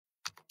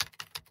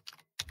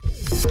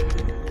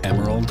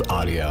Emerald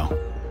Audio.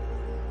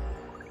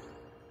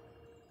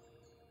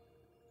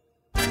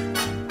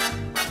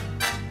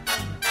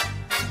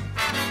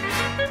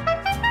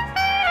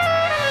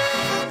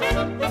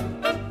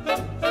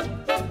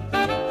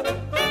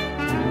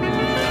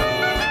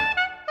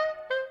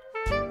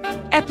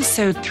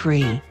 Episode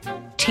 3,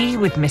 Tea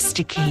with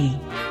Mr. Key.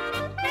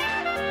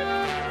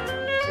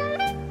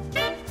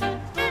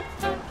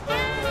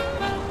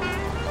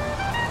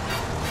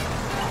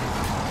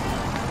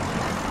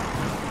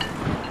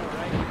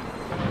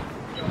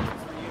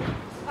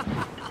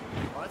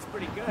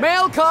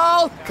 Mail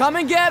call! Come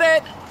and get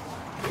it!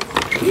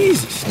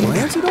 Jesus,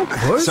 Clancy, don't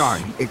push.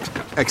 Sorry,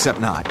 except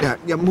not.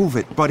 Yeah, move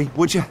it, buddy,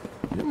 would you?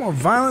 You're more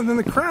violent than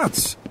the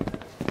Krauts.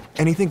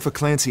 Anything for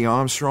Clancy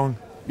Armstrong?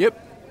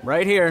 Yep,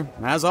 right here,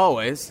 as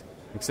always.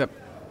 Except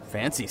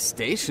fancy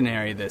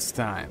stationery this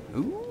time.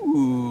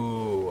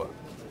 Ooh.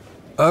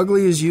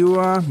 Ugly as you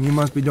are, you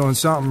must be doing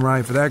something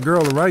right for that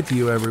girl to write to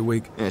you every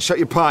week. Yeah, shut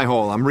your pie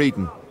hole, I'm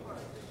reading.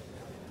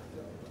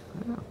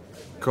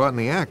 Caught in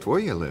the act, were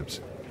you,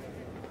 Libs?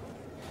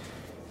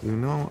 You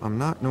know, I'm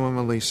not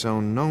normally so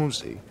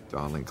nosy,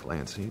 darling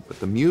Clancy, but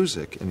the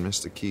music in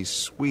Mr. Key's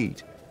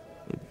suite,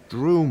 it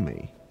drew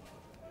me.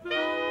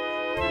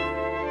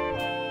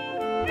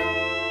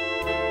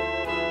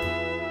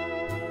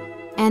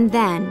 And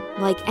then,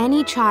 like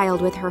any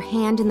child with her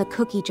hand in the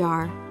cookie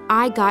jar,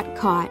 I got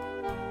caught.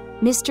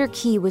 Mr.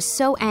 Key was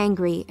so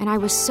angry and I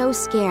was so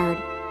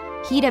scared.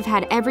 He'd have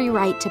had every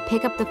right to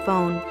pick up the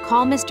phone,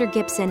 call Mr.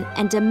 Gibson,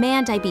 and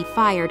demand I be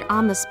fired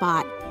on the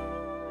spot.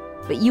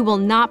 But you will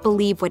not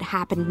believe what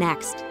happened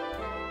next.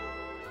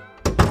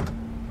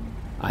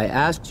 I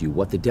asked you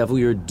what the devil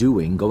you're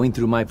doing going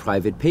through my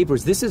private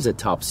papers. This is a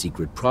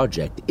top-secret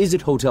project. Is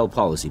it hotel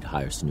policy to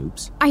hire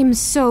snoops? I am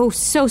so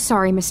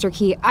sorry, Mr.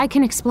 Key. I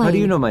can explain. How do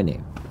you know my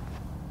name?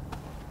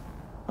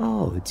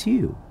 Oh, it's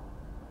you.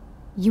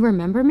 You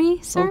remember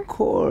me, sir? Of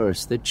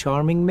course, the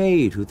charming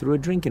maid who threw a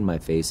drink in my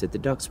face at the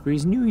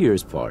Duxbury's New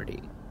Year's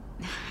party.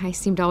 I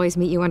seem to always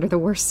meet you under the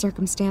worst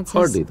circumstances.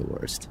 Hardly the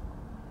worst.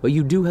 But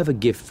you do have a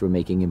gift for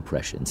making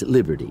impressions.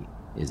 Liberty,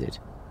 is it?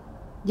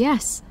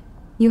 Yes.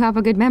 You have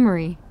a good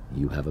memory.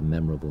 You have a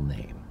memorable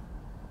name.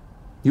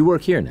 You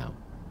work here now?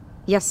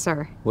 Yes,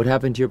 sir. What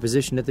happened to your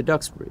position at the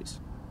Duxbury's?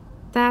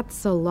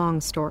 That's a long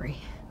story.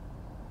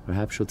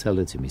 Perhaps you'll tell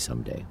it to me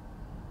someday.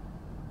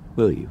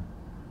 Will you?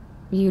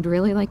 You'd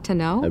really like to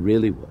know? I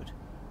really would.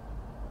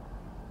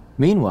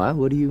 Meanwhile,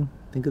 what do you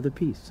think of the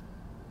piece?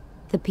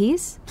 The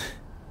piece?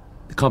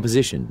 The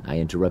composition I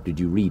interrupted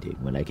you reading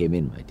when I came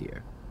in, my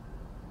dear.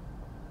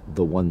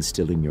 The one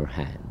still in your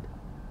hand.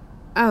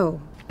 Oh,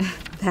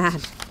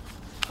 that.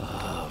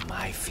 Oh,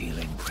 my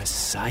feeling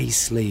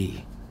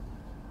precisely.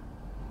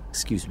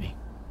 Excuse me.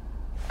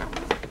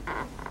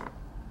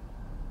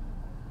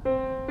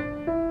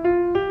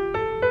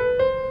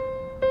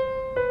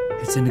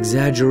 It's an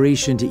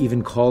exaggeration to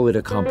even call it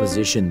a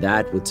composition.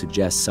 That would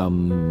suggest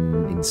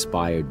some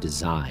inspired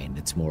design.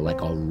 It's more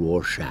like a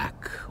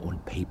Rorschach on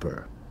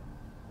paper.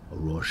 A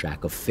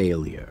Rorschach of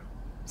failure.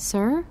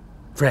 Sir?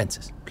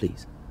 Francis,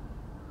 please.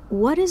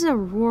 What is a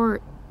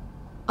Rorschach?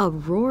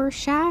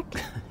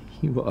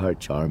 You are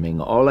charming.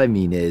 All I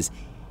mean is,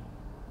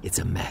 it's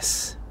a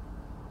mess.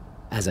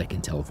 As I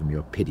can tell from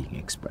your pitying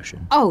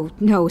expression. Oh,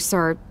 no,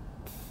 sir.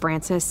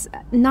 Francis,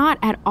 not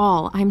at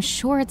all. I'm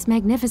sure it's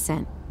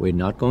magnificent. We're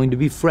not going to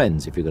be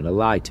friends if you're going to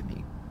lie to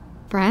me.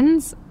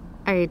 Friends?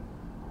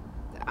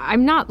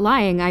 I'm not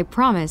lying, I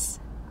promise.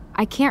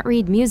 I can't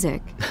read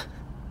music.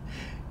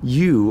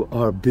 You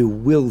are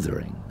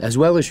bewildering, as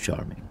well as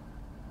charming.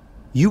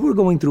 You were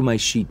going through my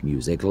sheet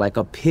music like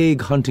a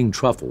pig hunting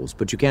truffles,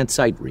 but you can't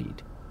sight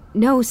read.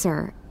 No,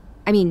 sir.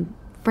 I mean,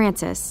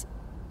 Francis.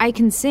 I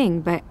can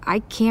sing, but I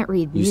can't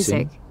read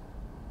music. You sing?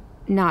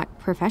 Not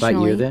professionally.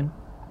 By ear, then?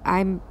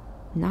 I'm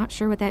not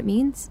sure what that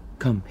means.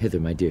 Come hither,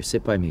 my dear.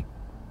 Sit by me.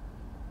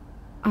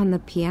 On the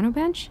piano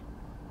bench?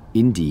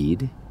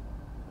 Indeed.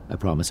 I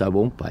promise I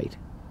won't bite.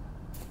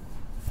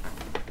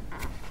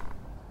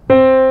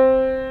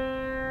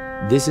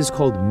 This is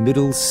called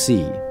Middle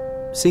C.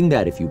 Sing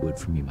that, if you would,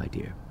 for me, my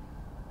dear.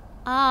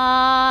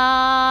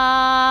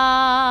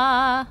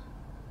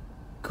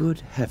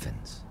 Good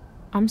heavens.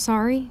 I'm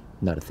sorry?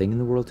 Not a thing in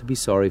the world to be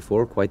sorry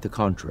for, quite the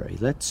contrary.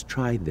 Let's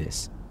try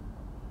this.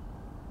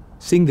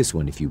 Sing this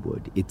one, if you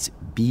would. It's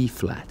B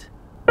flat.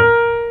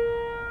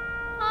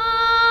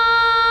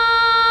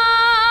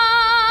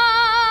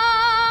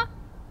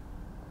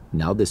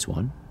 Now this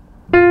one.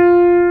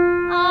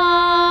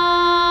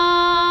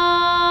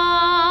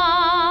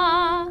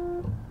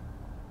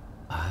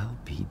 I'll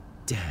be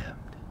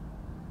damned.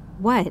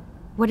 What?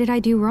 What did I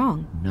do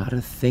wrong? Not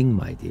a thing,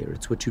 my dear.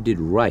 It's what you did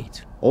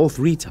right. All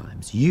 3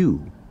 times.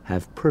 You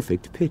have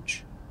perfect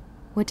pitch.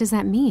 What does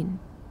that mean?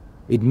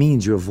 It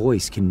means your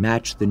voice can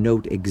match the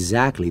note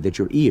exactly, that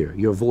your ear,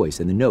 your voice,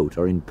 and the note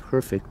are in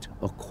perfect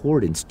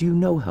accordance. Do you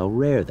know how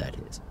rare that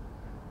is?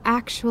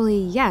 Actually,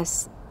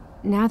 yes.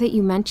 Now that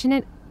you mention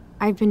it,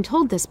 I've been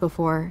told this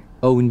before.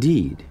 Oh,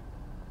 indeed.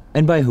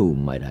 And by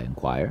whom, might I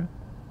inquire?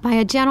 By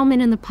a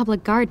gentleman in the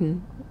public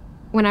garden.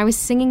 When I was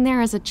singing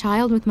there as a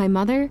child with my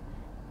mother,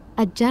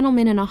 a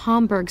gentleman in a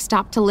Homburg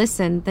stopped to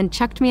listen, then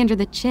chucked me under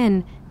the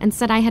chin and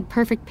said I had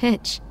perfect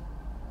pitch.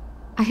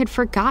 I had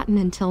forgotten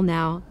until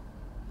now.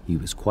 He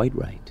was quite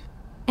right.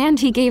 And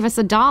he gave us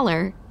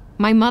 $1.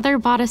 My mother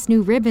bought us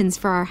new ribbons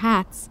for our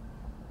hats.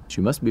 She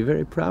must be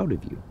very proud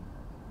of you.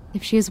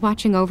 If she is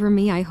watching over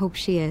me, I hope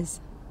she is.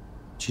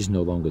 She's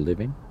no longer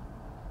living?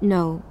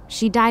 No,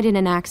 she died in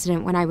an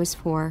accident when I was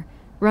 4,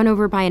 run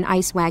over by an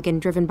ice wagon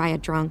driven by a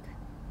drunk.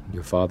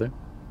 Your father?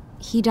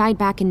 He died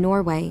back in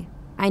Norway.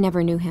 I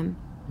never knew him.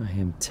 I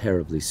am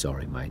terribly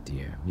sorry, my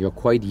dear. You're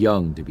quite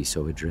young to be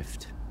so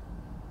adrift.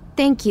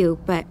 Thank you,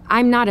 but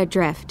I'm not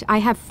adrift. I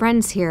have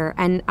friends here,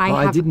 and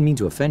I didn't mean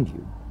to offend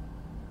you.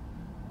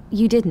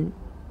 You didn't.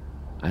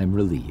 I'm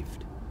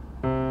relieved.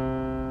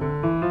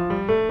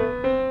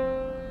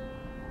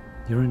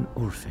 You're an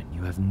orphan.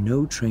 You have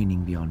no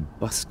training beyond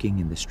busking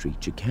in the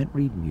street. You can't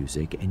read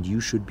music, and you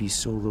should be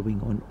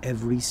soloing on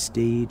every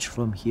stage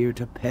from here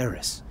to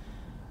Paris.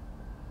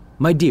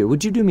 My dear,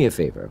 would you do me a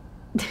favor?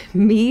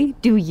 Me?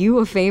 Do you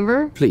a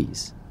favor?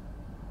 Please.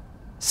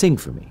 Sing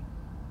for me.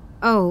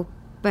 Oh,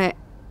 but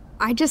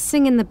I just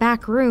sing in the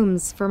back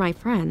rooms for my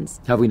friends.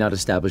 Have we not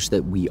established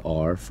that we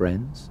are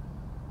friends?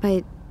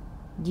 But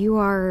you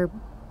are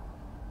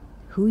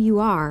who you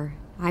are.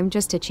 I'm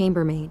just a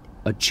chambermaid.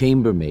 A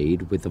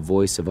chambermaid with the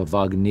voice of a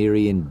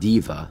Wagnerian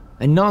diva.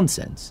 And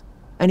nonsense.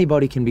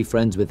 Anybody can be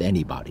friends with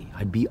anybody.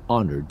 I'd be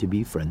honored to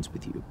be friends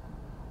with you.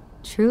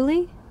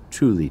 Truly?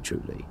 Truly,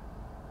 truly.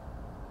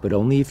 But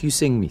only if you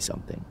sing me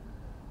something.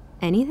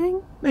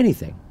 Anything?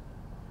 Anything.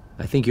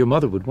 I think your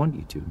mother would want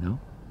you to, no?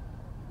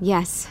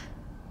 Yes.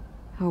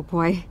 Oh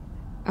boy.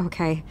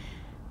 Okay.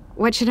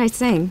 What should I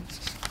sing?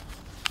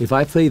 If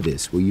I play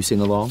this, will you sing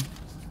along?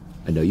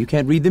 I know you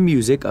can't read the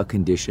music, a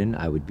condition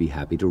I would be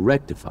happy to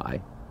rectify.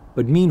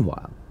 But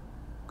meanwhile,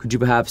 could you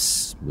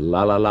perhaps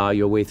la-la-la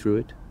your way through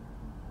it?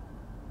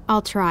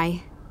 I'll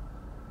try.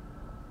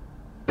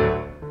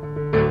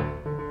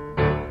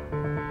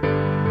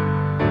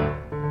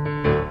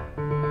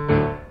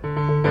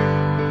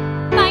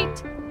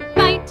 Fight,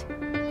 fight,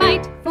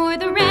 fight for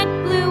the red,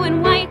 blue,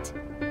 and white.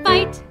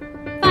 Fight,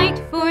 fight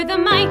for the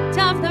might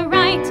of the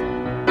right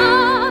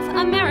of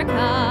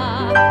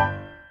America.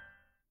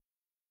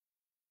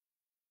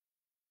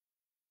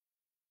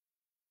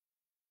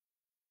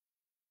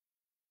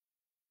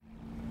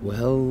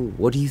 Well,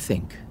 what do you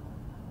think?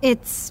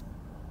 It's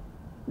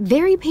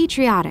very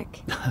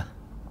patriotic.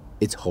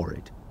 It's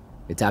horrid.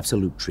 It's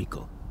absolute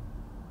treacle.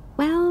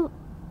 Well,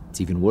 It's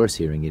even worse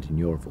hearing it in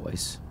your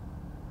voice.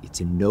 It's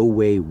in no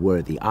way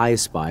worthy. I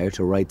aspire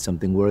to write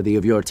something worthy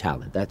of your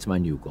talent. That's my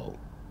new goal.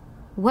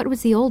 what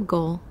was the old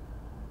goal?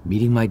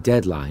 Meeting my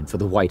deadline for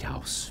the White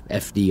House,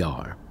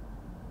 FDR.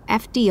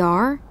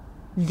 FDR?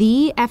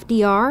 The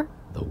FDR?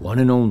 The one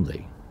and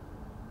only.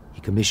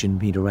 He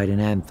commissioned me to write an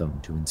anthem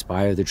to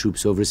inspire the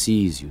troops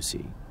overseas, you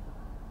see.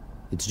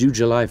 It's due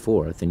July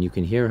 4th, and you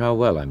can hear how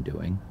well I'm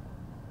doing.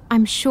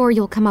 I'm sure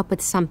you'll come up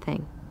with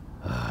something.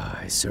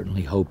 I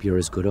certainly hope you're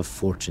as good a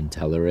fortune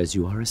teller as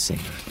you are a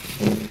singer.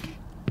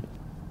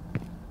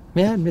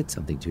 May I admit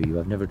something to you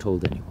I've never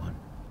told anyone?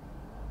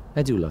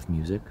 I do love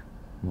music,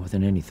 more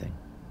than anything.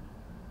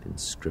 Been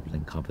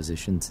scribbling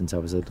compositions since I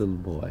was a little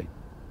boy.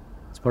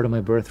 It's part of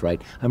my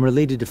birthright. I'm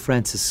related to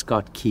Francis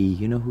Scott Key.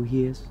 You know who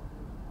he is?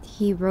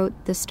 He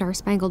wrote the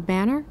Star-Spangled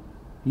Banner?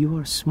 You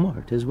are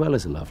smart as well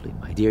as lovely,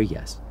 my dear,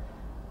 yes.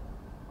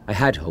 I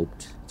had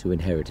hoped to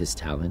inherit his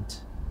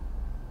talent.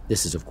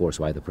 This is, of course,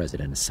 why the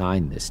president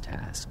assigned this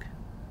task.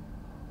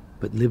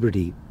 But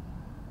Liberty,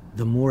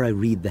 the more I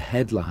read the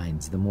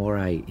headlines, the more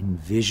I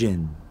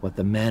envision what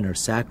the men are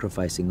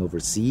sacrificing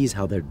overseas,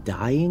 how they're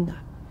dying,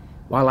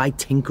 while I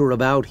tinker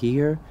about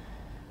here,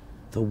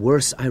 the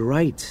worse I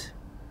write.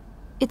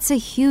 It's a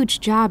huge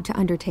job to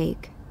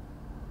undertake.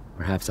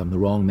 Perhaps I'm the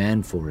wrong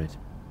man for it.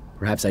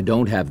 Perhaps I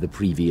don't have the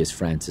previous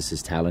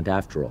Francis's talent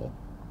after all.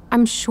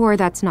 I'm sure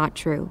that's not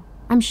true.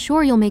 I'm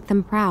sure you'll make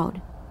them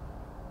proud.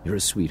 You're a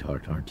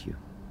sweetheart, aren't you?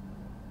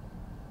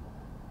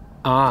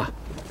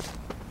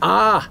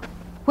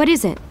 What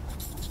is it?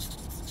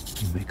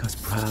 You make us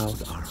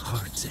proud, our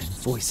hearts and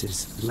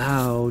voices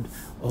loud,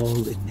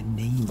 all in the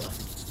name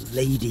of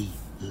Lady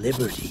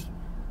Liberty.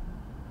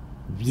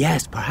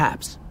 Yes,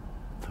 perhaps.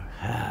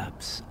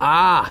 Perhaps.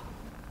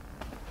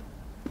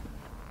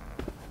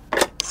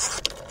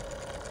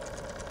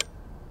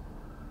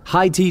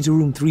 High tea to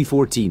room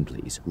 314,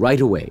 please. Right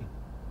away.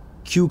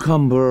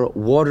 Cucumber,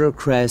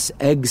 watercress,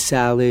 egg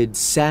salad,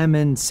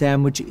 salmon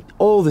sandwich,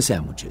 all the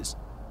sandwiches.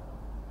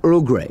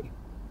 Earl Grey.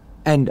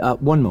 And,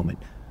 one moment.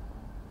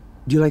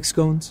 Do you like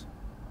scones?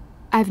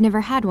 I've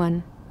never had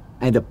one.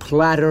 And a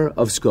platter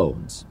of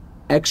scones.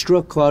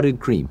 Extra clotted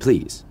cream,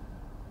 please.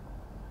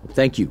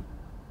 Thank you.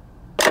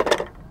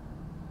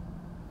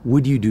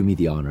 Would you do me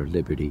the honor,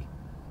 Liberty?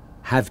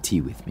 Have tea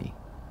with me.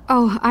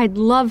 Oh, I'd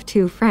love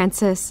to,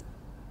 Francis.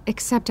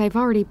 Except I've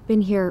already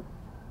been here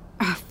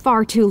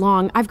far too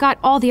long. I've got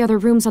all the other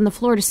rooms on the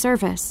floor to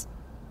service.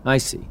 I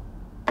see.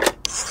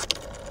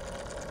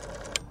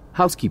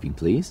 Housekeeping,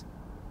 please.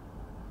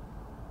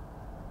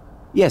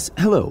 Yes,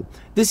 hello.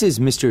 This is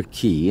Mr.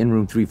 Key in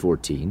room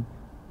 314.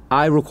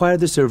 I require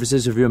the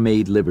services of your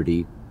maid,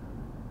 Liberty.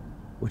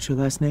 What's your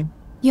last name?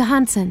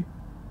 Johansson.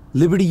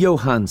 Liberty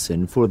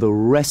Johansson for the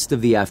rest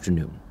of the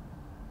afternoon.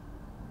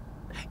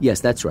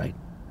 Yes, that's right.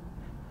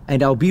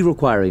 And I'll be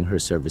requiring her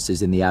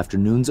services in the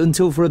afternoons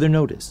until further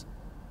notice.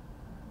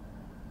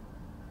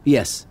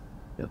 Yes.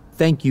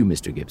 Thank you,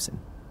 Mr. Gibson.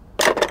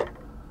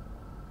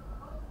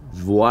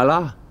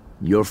 Voila.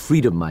 Your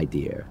freedom, my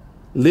dear.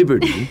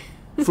 Liberty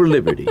for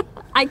Liberty.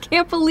 I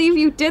can't believe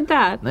you did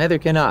that. Neither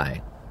can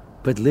I.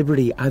 But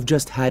Liberty, I've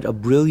just had a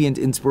brilliant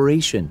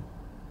inspiration.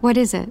 What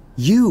is it?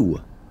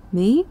 You.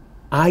 Me?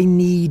 I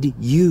need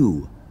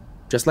you.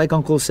 Just like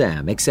Uncle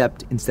Sam,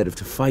 except instead of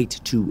to fight,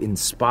 to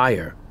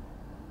inspire.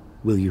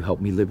 Will you help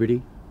me,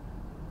 Liberty?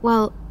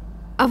 Well,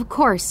 of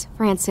course,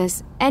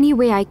 Francis. Any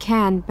way I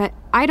can, but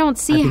I don't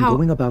see I've how... been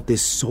going about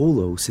this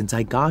solo since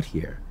I got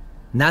here.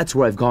 And that's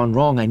where I've gone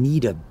wrong. I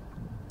need a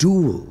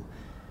duel.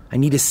 I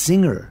need a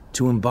singer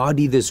to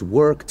embody this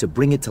work, to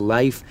bring it to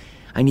life.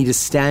 I need a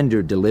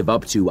standard to live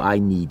up to. I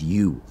need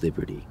you,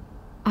 Liberty.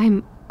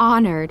 I'm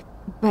honored,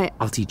 but...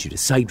 I'll teach you to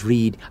sight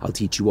read. I'll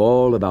teach you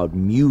all about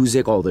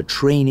music, all the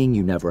training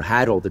you never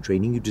had, all the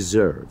training you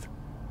deserve.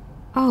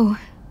 Oh,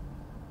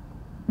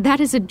 that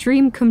is a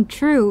dream come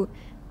true.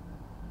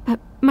 But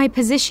my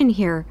position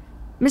here...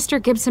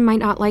 Mr. Gibson might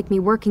not like me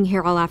working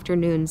here all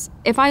afternoons.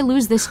 If I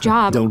lose this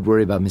job... Don't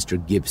worry about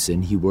Mr.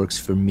 Gibson. He works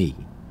for me.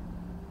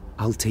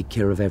 I'll take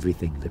care of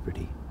everything,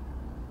 Liberty.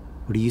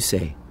 What do you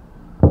say?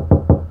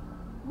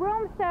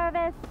 Room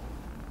service.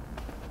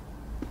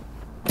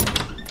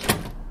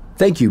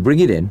 Thank you. Bring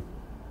it in.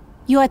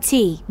 Your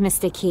tea,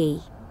 Mr. Key.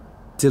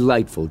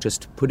 Delightful.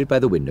 Just put it by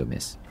the window,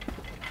 miss.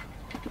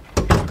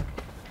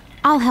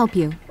 I'll help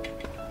you.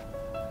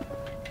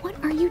 What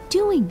are you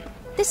doing?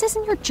 This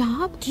isn't your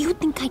job. Do you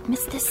think I'd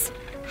miss this?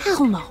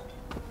 Hell no.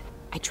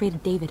 I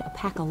traded David a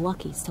pack of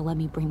Luckies to let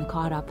me bring the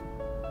card up.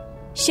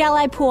 Shall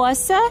I pour,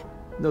 sir?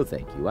 No,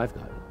 thank you. I've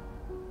got it.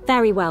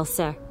 Very well,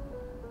 sir.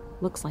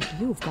 Looks like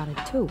you've got it,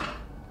 too.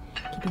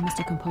 Keeping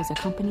Mr. Composer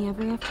company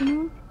every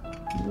afternoon?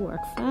 You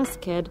work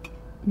fast, kid.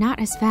 Not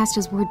as fast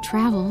as word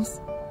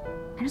travels.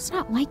 And it's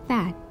not like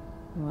that.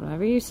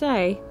 Whatever you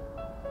say.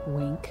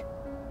 Wink.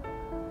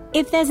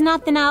 If there's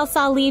nothing else,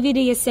 I'll leave you to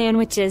your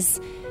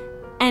sandwiches.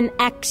 And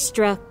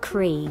extra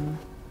cream.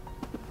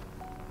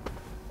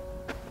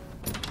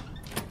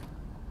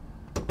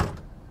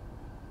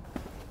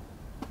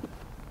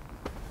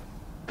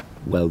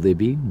 Well,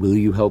 Libby, will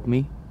you help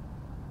me?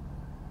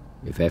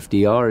 If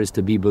FDR is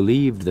to be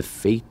believed, the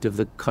fate of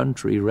the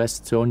country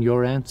rests on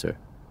your answer.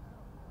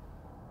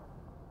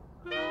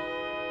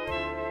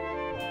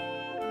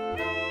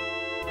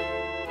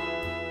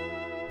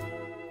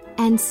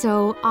 And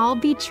so I'll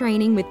be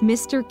training with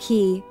Mr.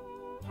 Key.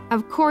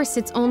 Of course,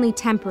 it's only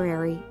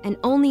temporary and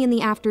only in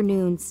the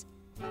afternoons.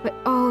 But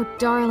oh,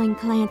 darling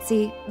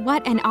Clancy,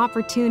 what an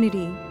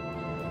opportunity.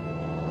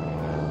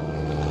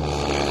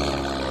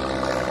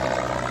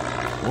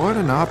 What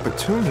an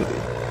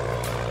opportunity.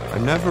 I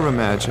never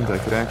imagined I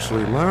could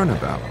actually learn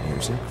about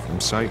music,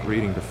 from sight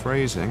reading to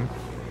phrasing,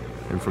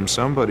 and from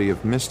somebody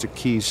of Mr.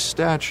 Key's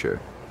stature.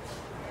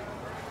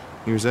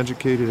 He was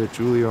educated at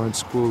Juilliard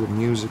School of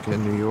Music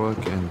in New York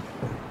and...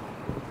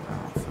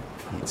 Oh, for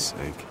Pete's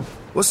sake.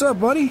 What's up,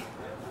 buddy?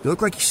 You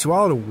look like you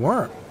swallowed a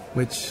worm,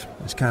 which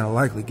is kind of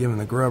likely given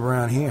the grub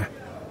around here.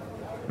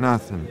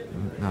 Nothing.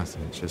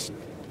 Just...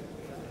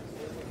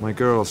 My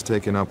girl's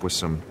taken up with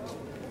some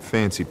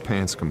fancy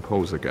pants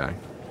composer guy.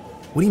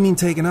 What do you mean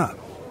taken up?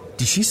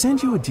 Did she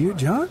send you a Dear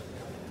John?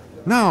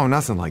 No,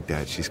 nothing like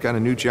that. She's got a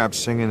new job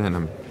singing, and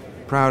I'm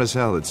proud as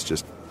hell. It's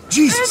just...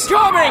 Jesus!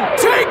 Incoming!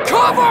 Take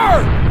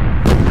cover!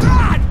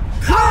 God!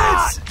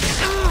 Chris!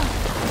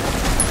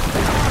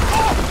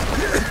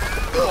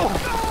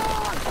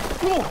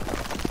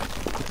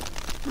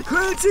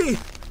 Clancy!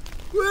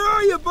 Where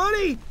are you,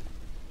 buddy?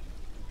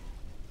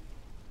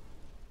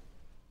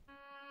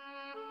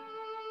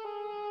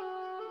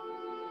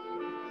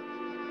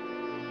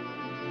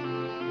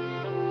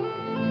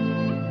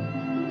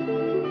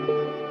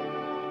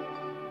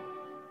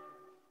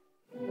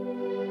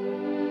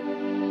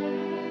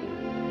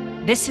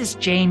 This is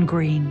Jane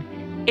Green.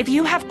 If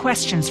you have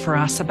questions for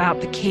us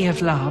about the Key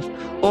of Love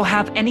or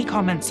have any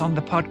comments on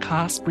the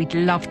podcast, we'd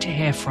love to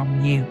hear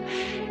from you.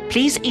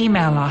 Please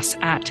email us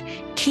at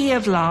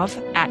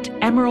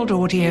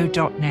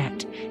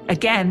keyoflove@emeraldaudio.net.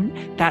 Again,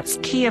 that's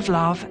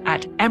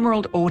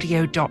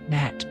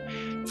keyoflove@emeraldaudio.net.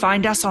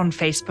 Find us on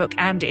Facebook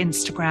and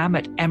Instagram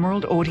at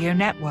Emerald Audio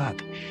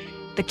Network.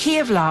 The Key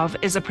of Love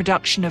is a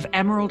production of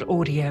Emerald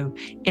Audio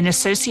in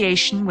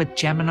association with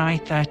Gemini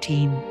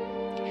 13.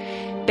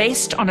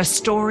 Based on a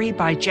story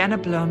by Jenna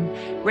Blum,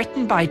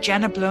 written by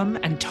Jenna Blum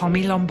and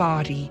Tommy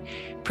Lombardi,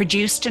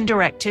 produced and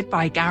directed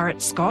by Garrett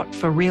Scott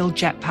for Real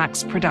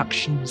Jetpacks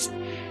Productions.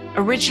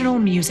 Original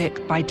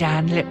music by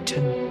Dan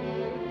Lipton.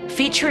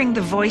 Featuring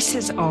the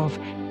voices of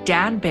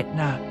Dan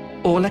Bittner,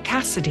 Orla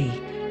Cassidy,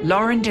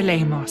 Lauren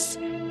DeLemos,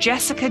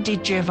 Jessica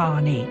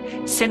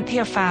DiGiovanni,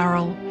 Cynthia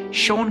Farrell,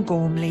 Sean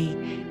Gormley,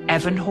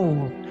 Evan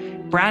Hall.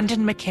 Brandon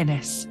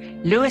McInnes,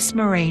 Louis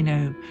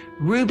Moreno,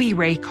 Ruby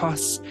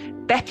Rakos,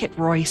 Beckett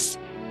Royce,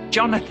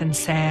 Jonathan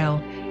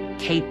Sale,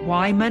 Kate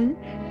Wyman,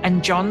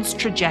 and John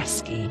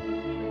Strajewski.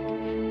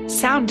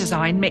 Sound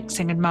design,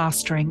 mixing and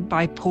mastering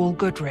by Paul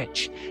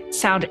Goodrich.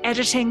 Sound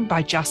editing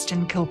by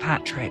Justin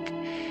Kilpatrick.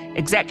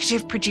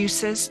 Executive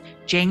producers,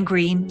 Jane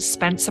Green,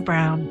 Spencer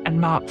Brown, and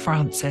Mark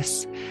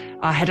Francis.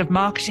 Our head of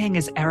marketing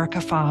is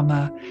Erica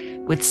Farmer,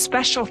 with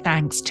special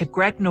thanks to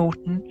Greg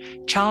Norton,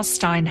 Charles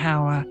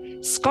Steinhauer,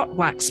 Scott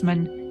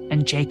Waxman,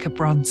 and Jacob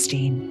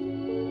Bronstein.